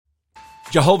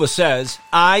Jehovah says,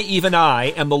 I, even I,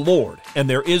 am the Lord, and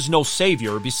there is no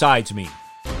Savior besides me.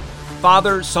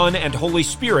 Father, Son, and Holy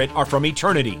Spirit are from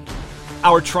eternity.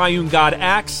 Our triune God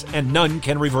acts, and none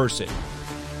can reverse it.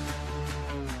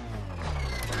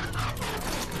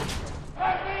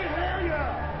 Let me hear you!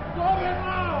 Go it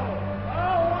loud!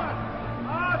 A1,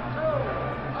 A2,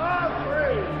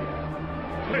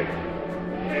 A3. Please.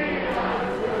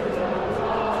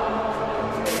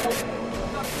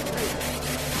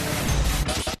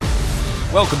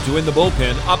 Welcome to In the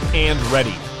Bullpen, Up and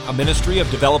Ready, a ministry of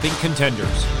developing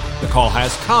contenders. The call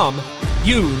has come.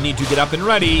 You need to get up and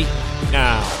ready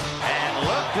now. And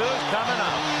look who's coming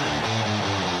up.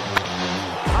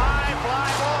 High fly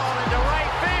ball into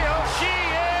right field. She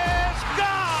is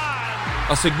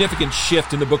gone. A significant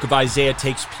shift in the book of Isaiah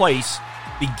takes place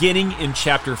beginning in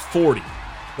chapter 40.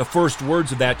 The first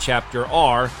words of that chapter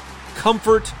are,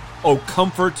 Comfort, O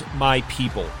comfort my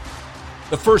people.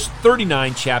 The first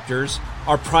 39 chapters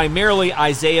are primarily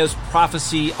Isaiah's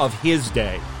prophecy of his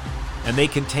day, and they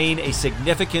contain a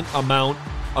significant amount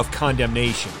of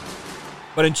condemnation.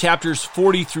 But in chapters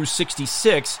 40 through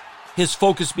 66, his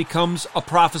focus becomes a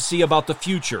prophecy about the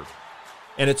future,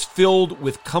 and it's filled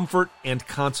with comfort and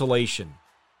consolation,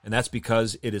 and that's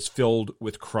because it is filled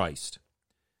with Christ.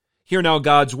 Hear now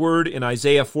God's word in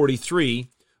Isaiah 43,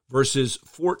 verses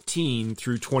 14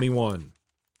 through 21.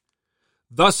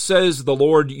 Thus says the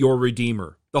Lord your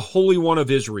Redeemer, the Holy One of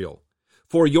Israel,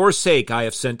 For your sake I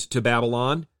have sent to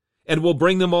Babylon, and will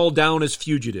bring them all down as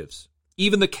fugitives,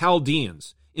 even the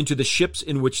Chaldeans, into the ships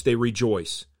in which they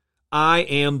rejoice. I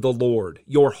am the Lord,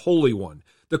 your Holy One,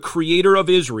 the Creator of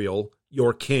Israel,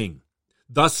 your King.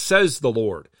 Thus says the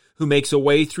Lord, who makes a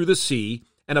way through the sea,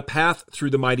 and a path through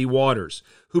the mighty waters,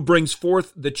 who brings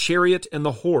forth the chariot and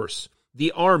the horse,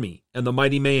 the army and the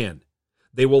mighty man.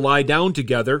 They will lie down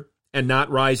together, and not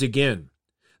rise again.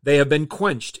 They have been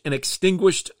quenched and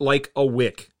extinguished like a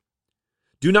wick.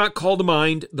 Do not call to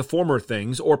mind the former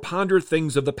things, or ponder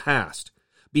things of the past.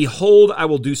 Behold, I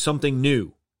will do something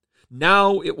new.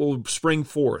 Now it will spring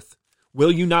forth.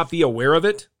 Will you not be aware of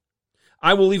it?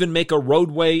 I will even make a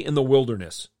roadway in the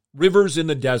wilderness, rivers in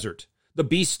the desert. The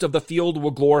beasts of the field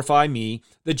will glorify me,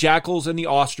 the jackals and the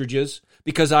ostriches,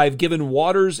 because I have given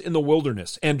waters in the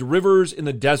wilderness and rivers in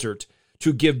the desert,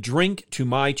 to give drink to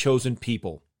my chosen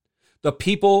people. The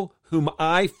people whom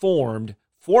I formed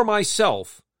for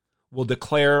myself will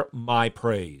declare my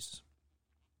praise.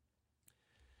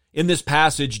 In this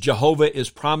passage, Jehovah is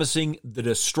promising the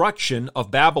destruction of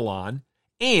Babylon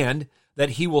and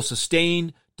that he will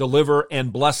sustain, deliver,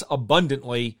 and bless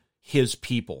abundantly his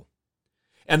people.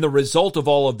 And the result of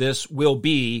all of this will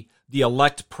be the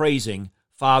elect praising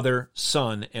Father,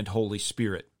 Son, and Holy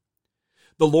Spirit.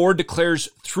 The Lord declares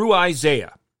through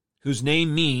Isaiah, whose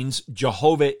name means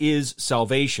Jehovah is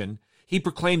salvation, he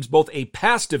proclaims both a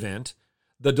past event,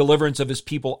 the deliverance of his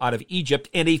people out of Egypt,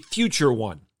 and a future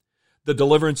one, the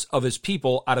deliverance of his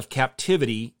people out of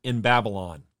captivity in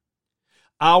Babylon.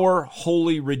 Our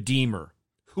holy Redeemer,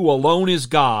 who alone is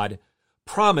God,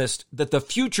 promised that the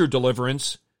future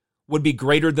deliverance would be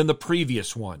greater than the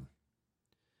previous one.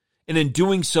 And in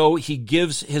doing so, he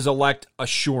gives his elect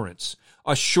assurance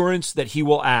that he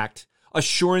will act,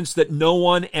 assurance that no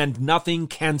one and nothing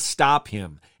can stop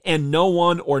him, and no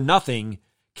one or nothing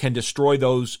can destroy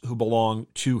those who belong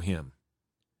to him.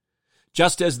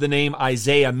 Just as the name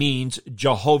Isaiah means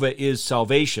Jehovah is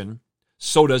salvation,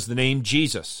 so does the name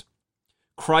Jesus.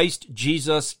 Christ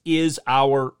Jesus is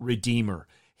our Redeemer.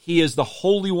 He is the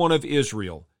Holy One of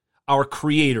Israel, our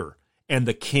Creator and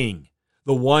the King,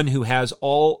 the one who has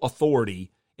all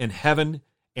authority in heaven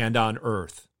and on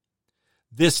earth.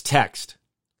 This text,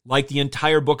 like the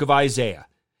entire book of Isaiah,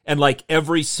 and like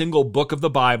every single book of the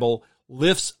Bible,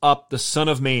 lifts up the Son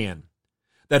of Man,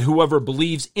 that whoever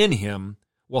believes in him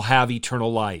will have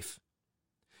eternal life.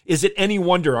 Is it any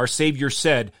wonder our Savior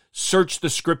said, Search the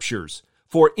Scriptures,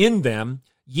 for in them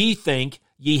ye think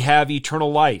ye have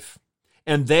eternal life,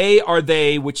 and they are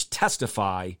they which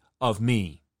testify of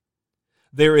me.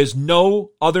 There is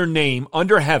no other name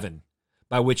under heaven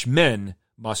by which men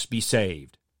must be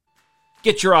saved.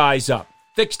 Get your eyes up,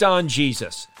 fixed on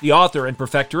Jesus, the author and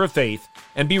perfecter of faith,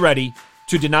 and be ready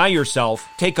to deny yourself,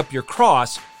 take up your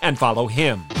cross, and follow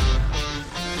him.